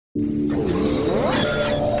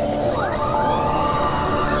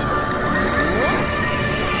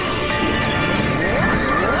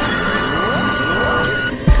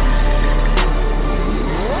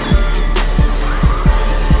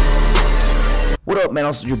up, man?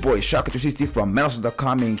 Also your boy Shaka360 from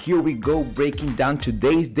MaddenHustle.com, and here we go breaking down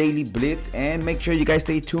today's daily blitz. And make sure you guys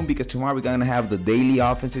stay tuned because tomorrow we're gonna have the daily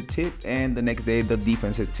offensive tip and the next day the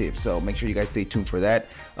defensive tip. So make sure you guys stay tuned for that.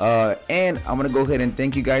 And I'm gonna go ahead and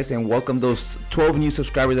thank you guys and welcome those 12 new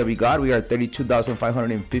subscribers that we got. We are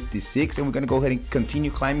 32,556, and we're gonna go ahead and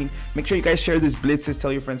continue climbing. Make sure you guys share these blitzes,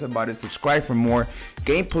 tell your friends about it, subscribe for more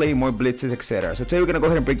gameplay, more blitzes, etc. So today we're gonna go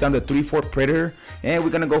ahead and break down the 3-4 predator, and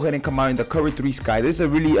we're gonna go ahead and come out in the cover 3 sky. This is a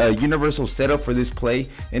really universal setup for this play,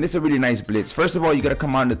 and it's a really nice blitz. First of all, you gotta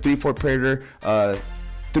come out in the 3-4 predator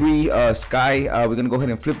 3 sky. We're gonna go ahead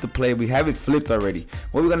and flip the play. We have it flipped already.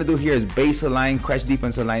 What we're gonna do here is base a line, crash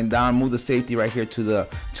defensive line down, move the safety right here to the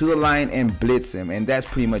line and blitz him, and that's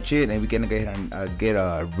pretty much it. And we're gonna go ahead and get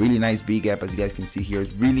a really nice B gap. As you guys can see here,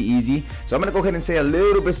 it's really easy. So I'm gonna go ahead and say a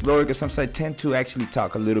little bit slower because sometimes I tend to actually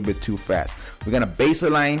talk a little bit too fast. We're gonna base a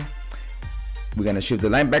line, we're gonna shift the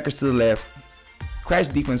linebackers to the left, crash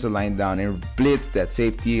defensive line down, and blitz that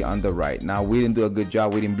safety on the right. Now we didn't do a good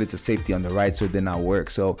job. We didn't blitz the safety on the right, so it did not work.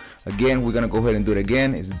 So again, we're gonna go ahead and do it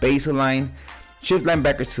again. It's base a line, shift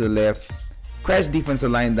linebackers to the left, crash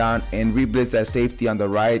defensive line down, and re-blitz that safety on the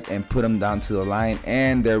right and put them down to the line.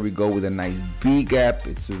 And there we go with a nice B gap.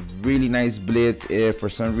 It's a really nice blitz. If for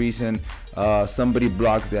some reason somebody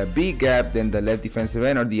blocks that B gap, then the left defensive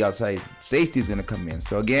end or the outside safety is going to come in.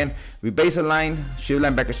 So again, we base a line, shift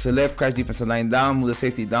linebackers to the left, crash defensive line down, move the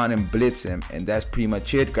safety down and blitz him, and that's pretty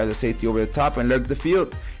much it. Grab the safety over the top and lurk the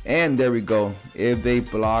field, and there we go. If they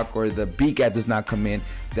block or the B gap does not come in,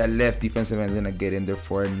 that left defensive end is going to get in there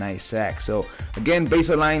for a nice sack. So again, base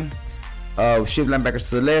a line, shift linebackers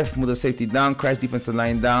to the left, move the safety down, crash defensive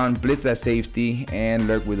line down, blitz that safety, and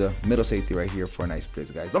lurk with the middle safety right here for a nice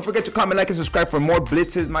blitz, guys. Don't forget to comment, like, and subscribe for more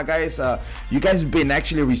blitzes, my guys. You guys have been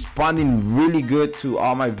actually responding really good to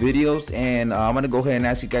all my videos, and I'm gonna go ahead and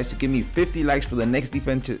ask you guys to give me 50 likes for the next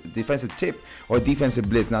defensive tip or defensive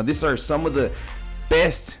blitz. Now these are some of the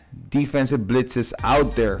best defensive blitzes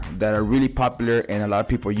out there that are really popular and a lot of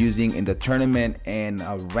people are using in the tournament and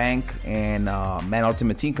rank and man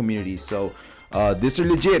ultimate team community. So these are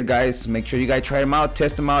legit, guys. Make sure you guys try them out,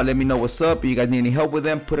 test them out, let me know what's up. If you guys need any help with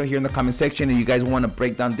them, put it here in the comment section. If you guys want to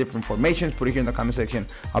break down different formations, put it here in the comment section.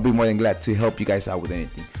 I'll be more than glad to help you guys out with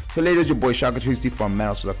anything. So later, it's your boy Shaka360 from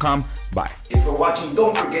MaddenHustle.com. Bye. If you're watching,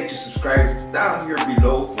 don't forget to subscribe down here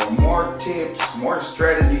below for more tips, more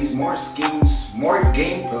strategies, more schemes, more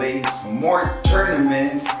gameplays, more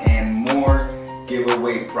tournaments, and more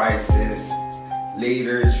giveaway prizes.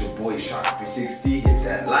 Later, it's your boy Shaka360. Hit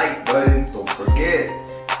that like button. Don't forget,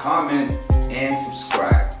 comment, and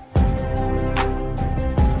subscribe.